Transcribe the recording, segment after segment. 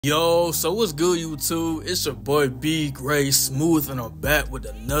Yo, so what's good, YouTube? It's your boy Bgraysmooth, and I'm back with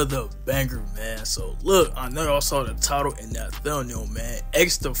another banger, man. So look, I know y'all saw the title in that thumbnail, man.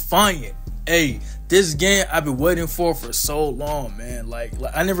 XDefiant. Hey, this game I've been waiting for so long, man. Like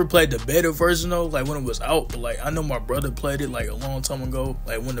I never played the beta version though, like when it was out, but like I know my brother played it like a long time ago,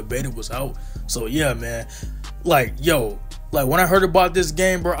 like when the beta was out. So yeah, man. Like when I heard about this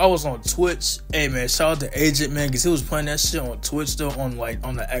game, bro, I was on Twitch. Hey man, shout out to Agent, man, because he was playing that shit on Twitch though, on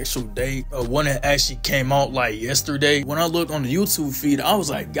the actual day when it actually came out, like yesterday. When I looked on the YouTube feed, I was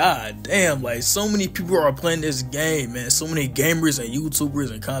like, god damn, like so many people are playing this game, man. So many gamers and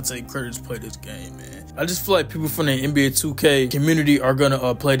YouTubers and content creators play this game, man. I just feel like people from the NBA 2K community are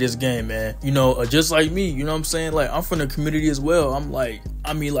gonna play this game, man. You know, just like me, you know what I'm saying? Like I'm from the community as well. I'm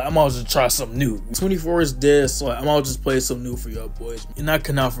always just try something new. 24 is dead, so I'm always just play something new for y'all boys. And I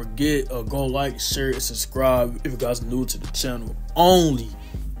cannot forget, go like, share, and subscribe if you guys are new to the channel only.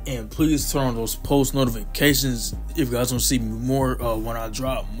 And please turn on those post notifications if you guys want to see me more when I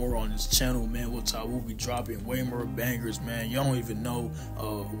drop more on this channel, man, which I will be dropping way more bangers, man. Y'all don't even know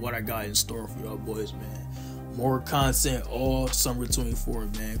what I got in store for y'all boys, man. More content all summer 24,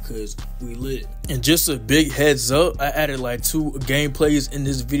 man, because we lit. And just a big heads up, I added like 2 gameplays in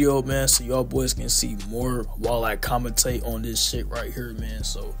this video, man, so y'all boys can see more while I commentate on this shit right here, man.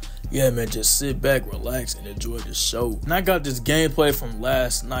 So yeah, man, just sit back, relax, and enjoy the show. And I got this gameplay from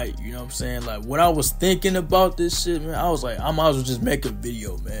last night, you know what I'm saying? Like, when I was thinking about this shit, man, I was like, I might as well just make a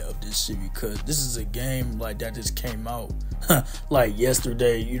video, man, of this shit, because this is a game, like, that just came out, like,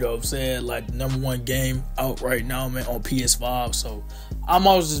 yesterday, you know what I'm saying? Like, the #1 game out right now, man, on PS5, so I might as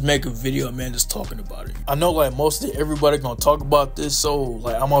well just make a video, man, just talking about it. I know, like, mostly everybody gonna talk about this, so,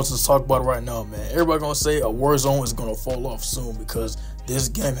 like, I might as well just talk about it right now, man. Everybody gonna say a Warzone is gonna fall off soon, because this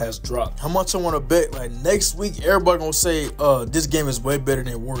game has dropped. How much I want to bet? Like next week, everybody gonna say, this game is way better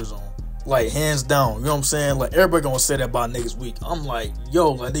than Warzone. Like hands down, you know what I'm saying? Like everybody gonna say that by next week. I'm like,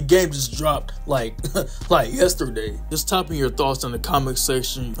 yo, like the game just dropped like like yesterday. Just type in your thoughts in the comment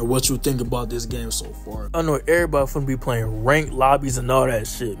section or what you think about this game so far. I know everybody finna be playing ranked lobbies and all that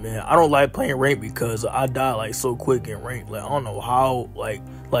shit, man. I don't like playing ranked because I die like so quick in ranked. Like I don't know how, like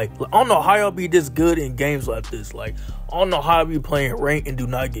I don't know how y'all be this good in games like this. Like I don't know how I be playing ranked and do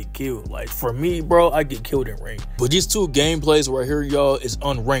not get killed. Like for me, bro, I get killed in ranked. But these 2 gameplays right here, y'all, is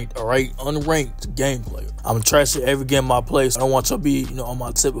unranked, all right? Unranked gameplay. I'm trashing every game I play, so I don't want y'all to be, you know, on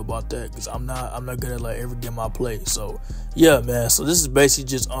my tip about that, because I'm not good at like every game I play. So yeah, man, so this is basically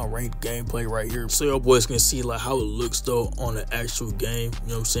just unranked gameplay right here, so y'all boys can see like how it looks though on the actual game. You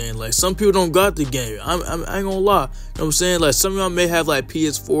know what I'm saying? Like some people don't got the game. I ain't gonna lie. You know what I'm saying? Like some of y'all may have like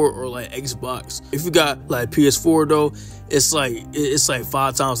PS4 or like Xbox. If you got like PS4 though, it's like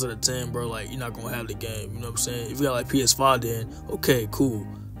 5 times out of 10, bro. Like you're not gonna have the game. You know what I'm saying? If you got like PS5, then okay, cool.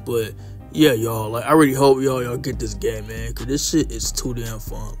 But yeah, y'all, like I really hope y'all get this game, man, because this shit is too damn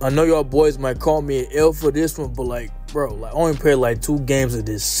fun. I know y'all boys might call me an L for this one, but like, bro, like I only played like 2 games of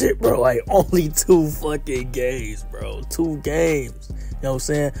this shit, bro. Like only 2 fucking games, bro. 2 games. You know what I'm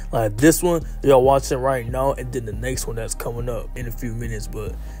saying? Like this one y'all watching right now, and then the next one that's coming up in a few minutes.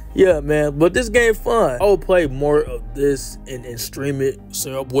 But yeah, man, but this game fun. I will play more of this and stream it so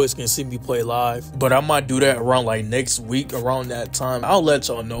y'all boys can see me play live. But I might do that around like next week, around that time. I'll let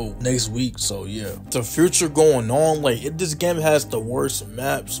y'all know next week. So yeah, the future going on, like if this game has the worst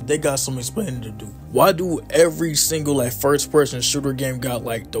maps, they got some explaining to do. Why do every single like first person shooter game got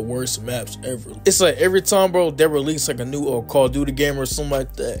like the worst maps ever? It's like every time, bro, they release like a new Call of Duty game or something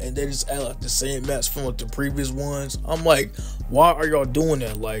like that, and they just add like the same maps from like the previous ones. I'm like, why are y'all doing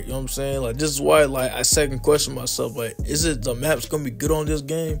that? Like, you know what I'm saying? Like, this is why, like, I second question myself, like, is it the maps gonna be good on this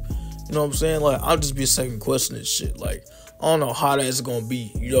game? You know what I'm saying? Like, I'll just be second questioning shit. Like, I don't know how that's gonna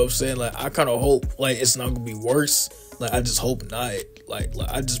be. You know what I'm saying? Like, I kind of hope, like, it's not gonna be worse. Like, I just hope not. Like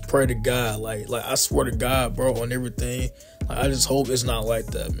I just pray to God. Like, I swear to God, bro, on everything. Like, I just hope it's not like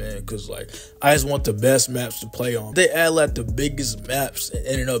that, man. Because, like, I just want the best maps to play on. They add, like, the biggest maps and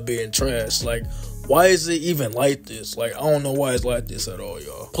ended up being trash. Like, why is it even like this? Like, I don't know why it's like this at all,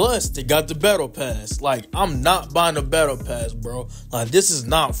 y'all. Plus, they got the battle pass. Like, I'm not buying the battle pass, bro. Like, this is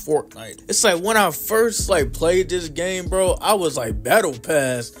not Fortnite. It's like when I first, like, played this game, bro, I was like, battle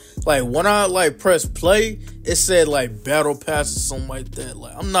pass. Like, when I, like, pressed play, it said, like, battle pass or something like that.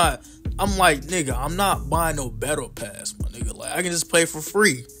 Like, I'm I'm like, nigga, I'm not buying no battle pass, my nigga. Like, I can just play for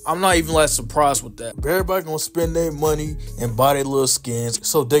free. I'm not even like surprised with that. Everybody gonna spend their money and buy their little skins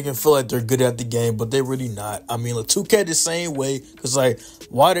so they can feel like they're good at the game, but they really not. I mean, like 2K the same way, cause like,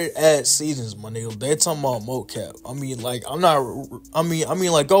 why they add seasons, my nigga? They talking about mocap. I mean, like,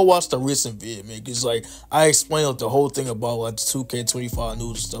 like, go watch the recent vid, man. Cause like, I explained like the whole thing about like the 2K25 news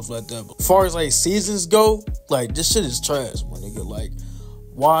and stuff like that. But as far as like seasons go, like this shit is trash, my nigga. Like,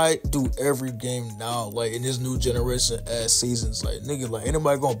 why do every game now, like in this new generation, add seasons? Like, nigga, like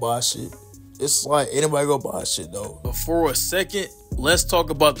anybody gonna buy shit? It's like anybody gonna buy shit though. But for a second, let's talk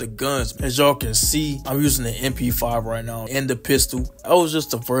about the guns. As y'all can see, I'm using the MP5 right now and the pistol. That was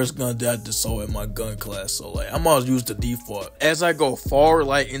just the first gun that I just saw in my gun class. So like, I'm always use the default. As I go forward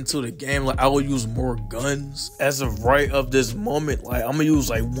like into the game, like I will use more guns. As of right of this moment, like I'm gonna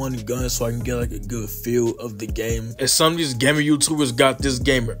use like one gun so I can get like a good feel of the game. And some of these gaming YouTubers got this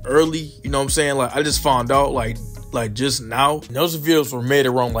game early. You know what I'm saying? Like I just found out like just now. And those videos were made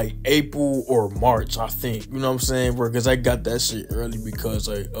around like April or March, I think. You know what I'm saying? Because I got that shit early because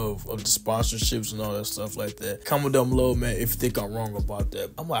like, of the sponsorships and all that stuff like that. Comment down below, man, if you think I'm wrong about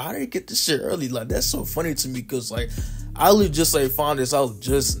that. I'm like, how did you get this shit early? Like, that's so funny to me because like, I literally just like found this out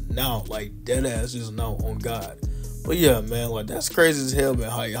just now. Like, dead ass just now on God. But yeah, man, like that's crazy as hell, man,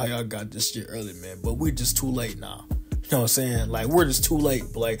 how y'all got this shit early, man. But we just too late now. You know what I'm saying? Like, we're just too late.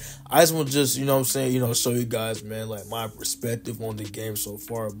 But like, I just want to just, you know what I'm saying, you know, show you guys, man, like my perspective on the game so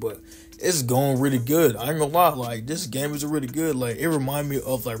far. But it's going really good. I ain't gonna lie, like this game is really good. Like, it remind me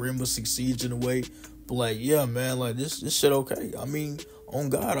of like Rainbow Six Siege in a way. But like, yeah, man, like this shit okay. I mean, on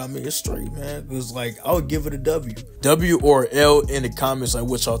God, I mean, it's straight, man. Because, like, I would give it a W. W or L in the comments, like,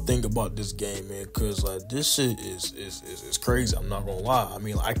 what y'all think about this game, man. Because, like, this shit is crazy. I'm not going to lie. I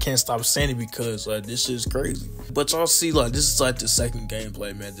mean, like, I can't stop saying it because, like, this shit is crazy. But y'all see, like, this is, like, the second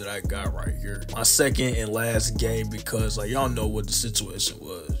gameplay, man, that I got right here. My second and last game because, like, y'all know what the situation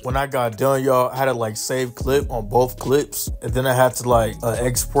was. When I got done, y'all, I had to, like, save clip on both clips. And then I had to, like,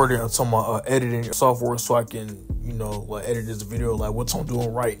 export it onto my editing software so I can, you know, like edit this video, like what I'm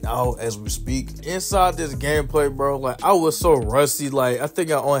doing right now as we speak. Inside this gameplay, bro, like I was so rusty. Like I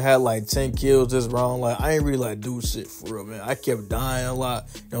think I only had like 10 kills this round. Like I ain't really like do shit for real, man. I kept dying a lot,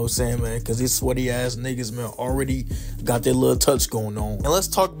 you know what I'm saying, man, because these sweaty ass niggas, man, already got their little touch going on. And let's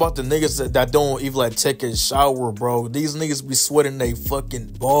talk about the niggas that don't even like take a shower, bro. These niggas be sweating they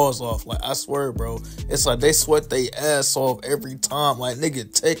fucking balls off. Like I swear, bro, it's like they sweat they ass off every time. Like,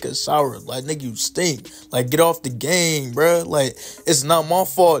 nigga, take a shower. Like, nigga, you stink. Like, get off the game, bro. Like, it's not my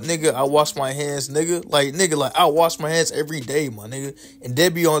fault, nigga. I wash my hands, nigga. Like, nigga, like I wash my hands every day, my nigga. And they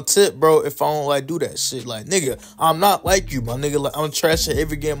be on tip, bro, if I don't like do that shit. Like, nigga, I'm not like you, my nigga. Like, I'm trashing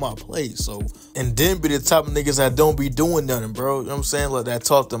every game I play. So, and then be the type of niggas that don't be doing nothing, bro. You know what I'm saying? Like, that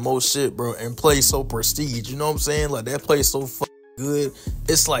talk the most shit, bro, and play so prestige. You know what I'm saying? Like, that play so good.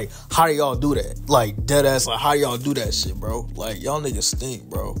 It's like, how do y'all do that? Like, dead ass, like, how y'all do that shit, bro? Like, y'all niggas stink,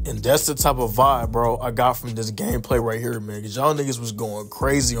 bro. And that's the type of vibe, bro, I got from this gameplay right here, man. Because y'all niggas was going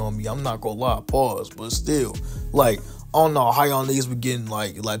crazy on me. I'm not gonna lie, pause. But still, like, I don't know how y'all niggas be getting,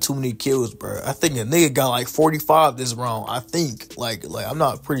 like too many kills, bro. I think a nigga got, like, 45 this round. I think, like, I'm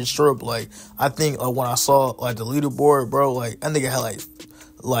not pretty sure, but, like, I think, when I saw, like, the leaderboard, bro, like, that nigga had,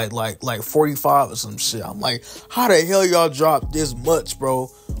 like 45 or some shit. I'm like, how the hell y'all drop this much, bro,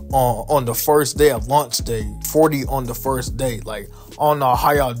 on the first day of launch day? 40 on the first day. Like, I don't know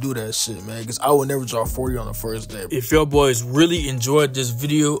how y'all do that shit, man, because I would never drop 40 on the first day. If y'all boys really enjoyed this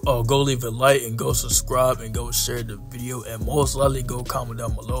video, go leave a like and go subscribe and go share the video, and most likely go comment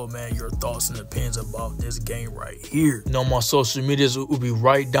down below, man, your thoughts and opinions about this game right here. And on my social medias will be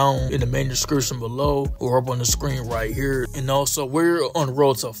right down in the main description below or up on the screen right here. And also, we're on the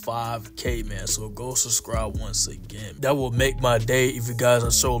road to 5K, man, so go subscribe once again. That will make my day if you guys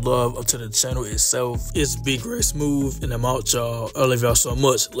are show love up to the channel itself. It's Bgraysmooth, and I'm out, y'all. I love y'all so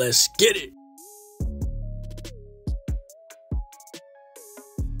much. Let's get it.